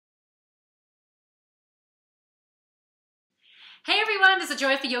Hey everyone, this is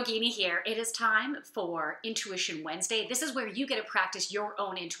Joy for Yogini here. It is time for Intuition Wednesday. This is where you get to practice your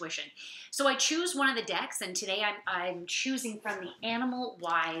own intuition. So I choose one of the decks, and today I'm choosing from the Animal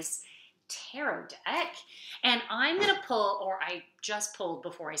Wise Tarot deck. And I'm going to pull, or I just pulled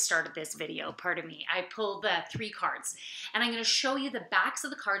before I started this video, pardon me, I pulled the 3 cards. And I'm going to show you the backs of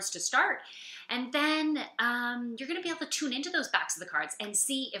the cards to start. And then you're going to be able to tune into those backs of the cards and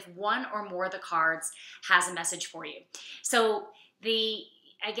see if one or more of the cards has a message for you. So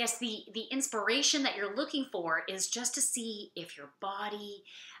I guess the inspiration that you're looking for is just to see if your body,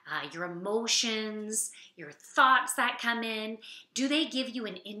 your emotions, your thoughts that come in, do they give you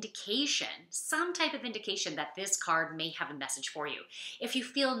an indication, some type of indication that this card may have a message for you? If you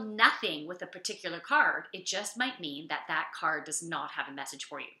feel nothing with a particular card, it just might mean that that card does not have a message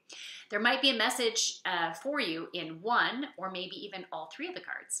for you. There might be a message for you in one or maybe even all 3 of the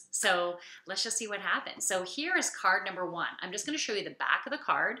cards. So let's just see what happens. So here is card number 1. I'm just going to show you the back of the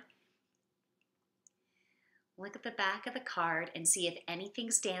card. Look at the back of the card and see if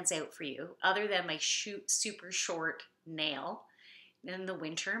anything stands out for you other than my super short nail. In the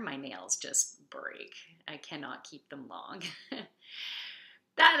winter, my nails just break. I cannot keep them long.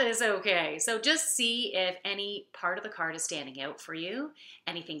 That is okay. So just see if any part of the card is standing out for you.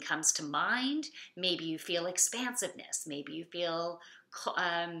 Anything comes to mind. Maybe you feel expansiveness. Maybe you feel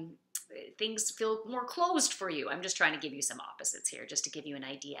things feel more closed for you. I'm just trying to give you some opposites here just to give you an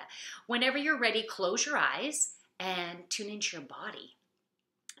idea. Whenever you're ready, close your eyes and tune into your body.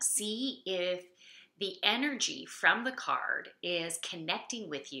 See if the energy from the card is connecting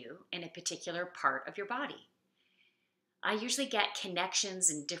with you in a particular part of your body. I usually get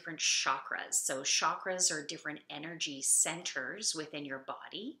connections in different chakras. So chakras are different energy centers within your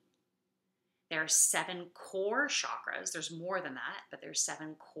body. There are 7 core chakras. There's more than that, but there's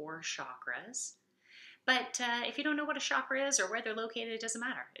 7 core chakras. But if you don't know what a chakra is or where they're located, it doesn't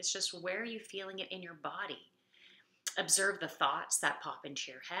matter. It's just where are you feeling it in your body. Observe the thoughts that pop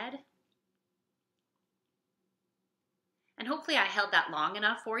into your head. And hopefully I held that long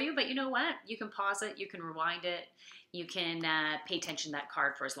enough for you, but you know what? You can pause it, you can rewind it, you can pay attention to that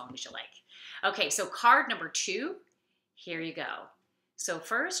card for as long as you like. Okay, so card number 2, here you go. So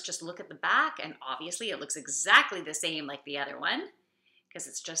first, just look at the back, and obviously it looks exactly the same like the other one, because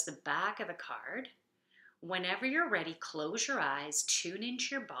it's just the back of the card. Whenever you're ready, close your eyes, tune into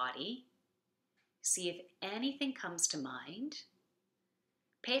your body, see if anything comes to mind.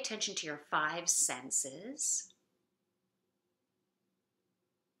 Pay attention to your 5 senses.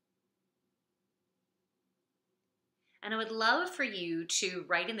 And I would love for you to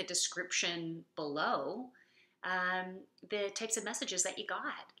write in the description below the types of messages that you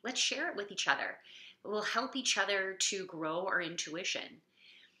got. Let's share it with each other. It will help each other to grow our intuition.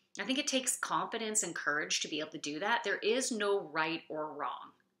 I think it takes confidence and courage to be able to do that. There is no right or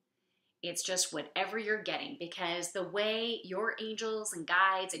wrong. It's just whatever you're getting, because the way your angels and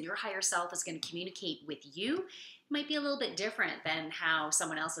guides and your higher self is going to communicate with you might be a little bit different than how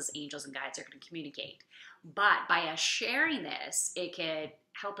someone else's angels and guides are going to communicate. But by us sharing this, it could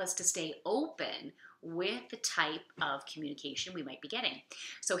help us to stay open with the type of communication we might be getting.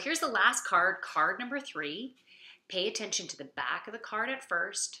 So here's the last card, card number 3. Pay attention to the back of the card at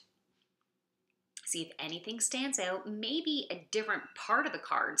first. See if anything stands out. Maybe a different part of the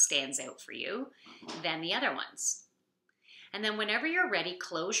card stands out for you than the other ones. And then whenever you're ready,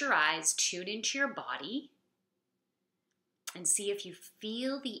 close your eyes, tune into your body, and see if you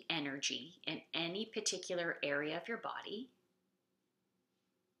feel the energy in any particular area of your body.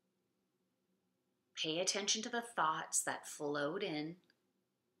 Pay attention to the thoughts that float in.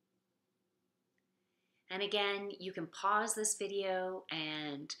 And again, you can pause this video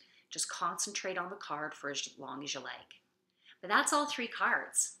and just concentrate on the card for as long as you like. But that's all 3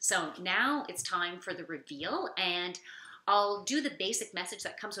 cards. So now it's time for the reveal, and I'll do the basic message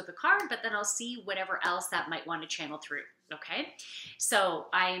that comes with the card, but then I'll see whatever else that might want to channel through, okay? So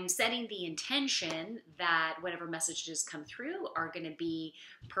I'm setting the intention that whatever messages come through are going to be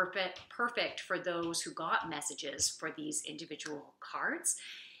perfect for those who got messages for these individual cards.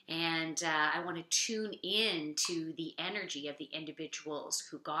 And I want to tune in to the energy of the individuals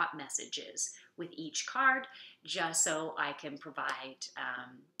who got messages with each card, just so I can provide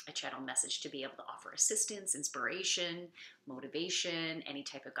a channel message to be able to offer assistance, inspiration, motivation, any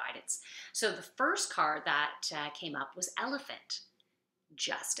type of guidance. So the first card that came up was Elephant,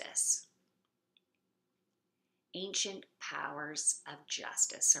 Justice. Ancient powers of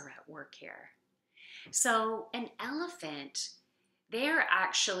justice are at work here. So an elephant, they're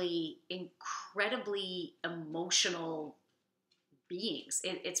actually incredibly emotional beings.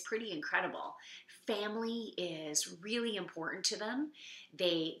 It's pretty incredible. Family is really important to them.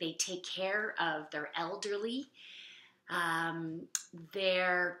 They take care of their elderly. Um,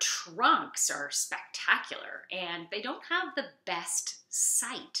 their trunks are spectacular, and they don't have the best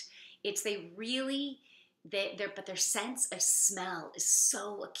sight. It's they really but their sense of smell is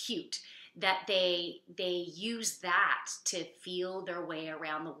so acute that they use that to feel their way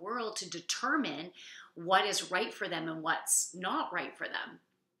around the world to determine what is right for them and what's not right for them.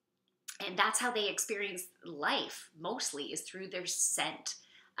 And that's how they experience life mostly, is through their scent,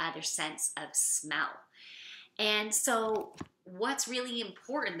 their sense of smell. And so, what's really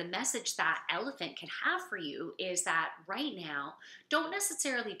important, the message that elephant can have for you is that right now, don't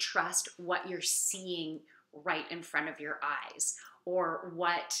necessarily trust what you're seeing right in front of your eyes or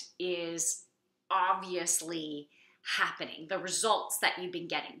what is obviously happening, the results that you've been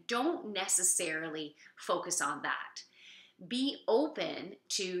getting. Don't necessarily focus on that. Be open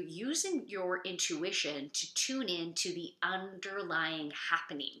to using your intuition to tune in to the underlying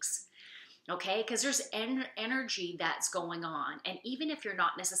happenings. Okay, because there's energy that's going on. And even if you're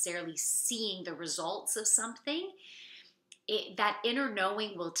not necessarily seeing the results of something, that inner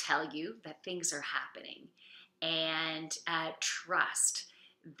knowing will tell you that things are happening. And trust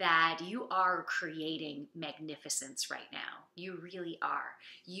that you are creating magnificence right now. You really are.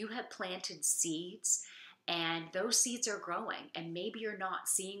 You have planted seeds, and those seeds are growing. And maybe you're not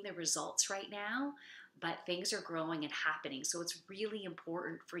seeing the results right now, but things are growing and happening. So it's really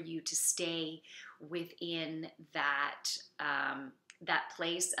important for you to stay within that that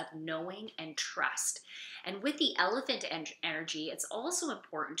place of knowing and trust. And with the elephant energy, it's also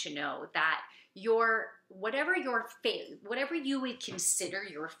important to know that whatever you would consider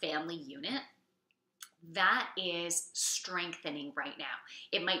your family unit, that is strengthening right now.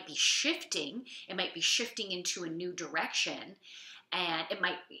 It might be shifting. It might be shifting into a new direction. And it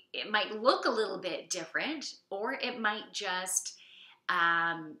might look a little bit different, or it might just,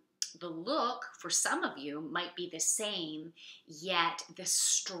 the look for some of you might be the same, yet the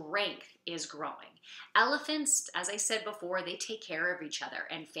strength is growing. Elephants, as I said before, they take care of each other,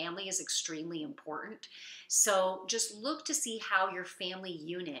 and family is extremely important. So just look to see how your family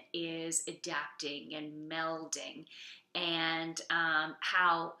unit is adapting and melding, and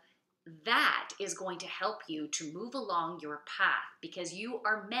how that is going to help you to move along your path, because you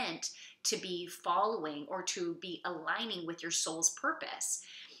are meant to be following or to be aligning with your soul's purpose.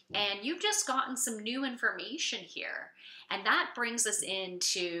 And you've just gotten some new information here. And that brings us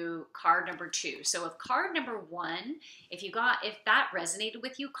into card number 2. So if card number 1, if that resonated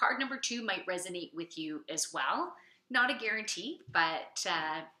with you, card number 2 might resonate with you as well. Not a guarantee, but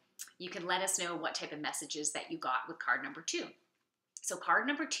you can let us know what type of messages that you got with card number 2. So card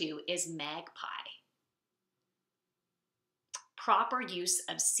number 2 is magpie. Proper use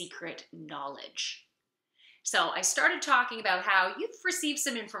of secret knowledge. So I started talking about how you've received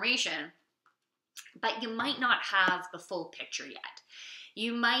some information, but you might not have the full picture yet.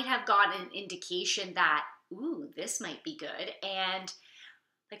 You might have gotten an indication that, ooh, this might be good. And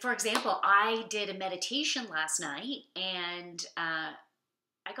like, for example, I did a meditation last night, and I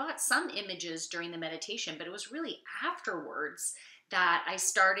got some images during the meditation, but it was really afterwards that I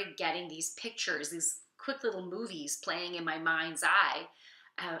started getting these pictures, these quick little movies playing in my mind's eye.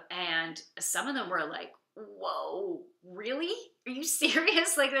 And some of them were like, whoa, really? Are you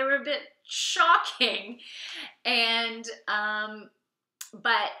serious? Like, they were a bit shocking. And,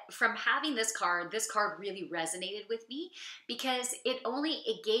 but from having this card really resonated with me, because it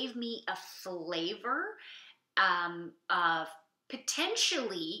gave me a flavor of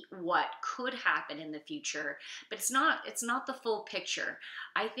potentially what could happen in the future, but it's not the full picture.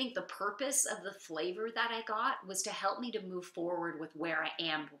 I think the purpose of the flavor that I got was to help me to move forward with where I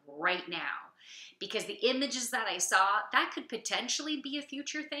am right now. Because the images that I saw, that could potentially be a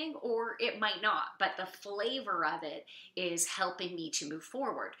future thing, or it might not. But the flavor of it is helping me to move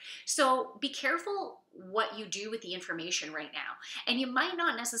forward. So be careful what you do with the information right now. And you might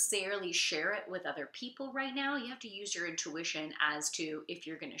not necessarily share it with other people right now. You have to use your intuition as to if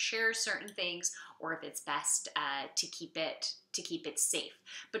you're going to share certain things, or if it's best to keep it safe.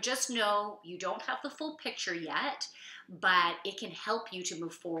 But just know you don't have the full picture yet, but it can help you to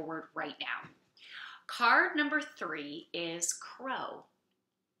move forward right now. Card number 3 is Crow.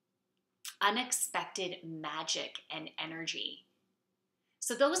 Unexpected magic and energy.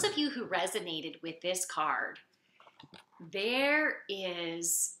 So those of you who resonated with this card, there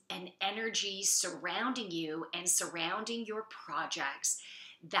is an energy surrounding you and surrounding your projects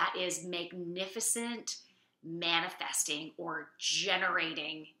that is magnificent, manifesting or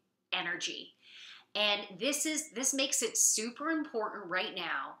generating energy. And this makes it super important right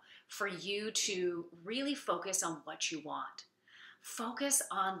now for you to really focus on what you want. Focus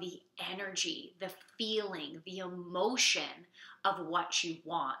on the energy, the feeling, the emotion of what you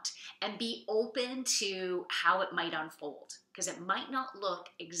want, and be open to how it might unfold, because it might not look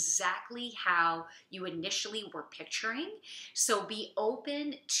exactly how you initially were picturing. So be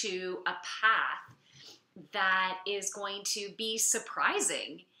open to a path that is going to be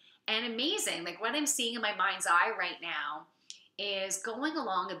surprising and amazing. Like what I'm seeing in my mind's eye right now is going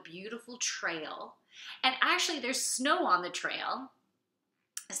along a beautiful trail. And actually, there's snow on the trail.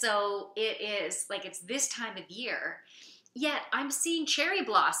 So it is like it's this time of year. Yet I'm seeing cherry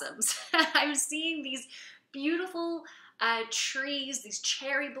blossoms. I'm seeing these beautiful trees, these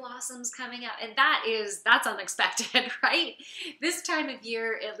cherry blossoms coming out. And that's unexpected, right? This time of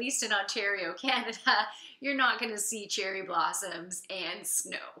year, at least in Ontario, Canada, you're not going to see cherry blossoms and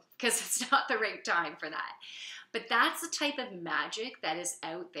snow because it's not the right time for that. But that's the type of magic that is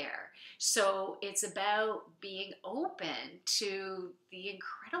out there. So it's about being open to the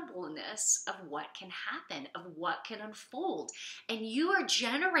incredibleness of what can happen, of what can unfold. And you are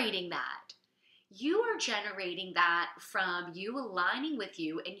generating that. You are generating that from you aligning with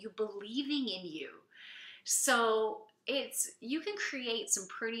you and you believing in you. So you can create some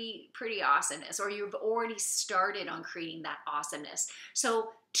pretty awesomeness, or you've already started on creating that awesomeness.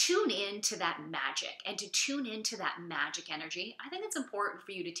 So tune into that magic, and to tune into that magic energy, I think it's important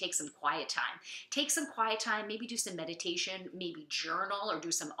for you to take some quiet time. Take some quiet time, maybe do some meditation, maybe journal or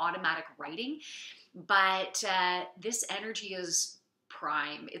do some automatic writing. But this energy is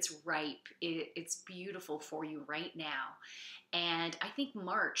prime, it's ripe, it's beautiful for you right now. And I think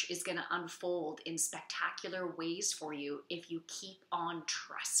March is going to unfold in spectacular ways for you if you keep on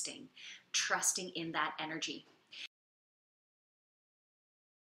trusting in that energy.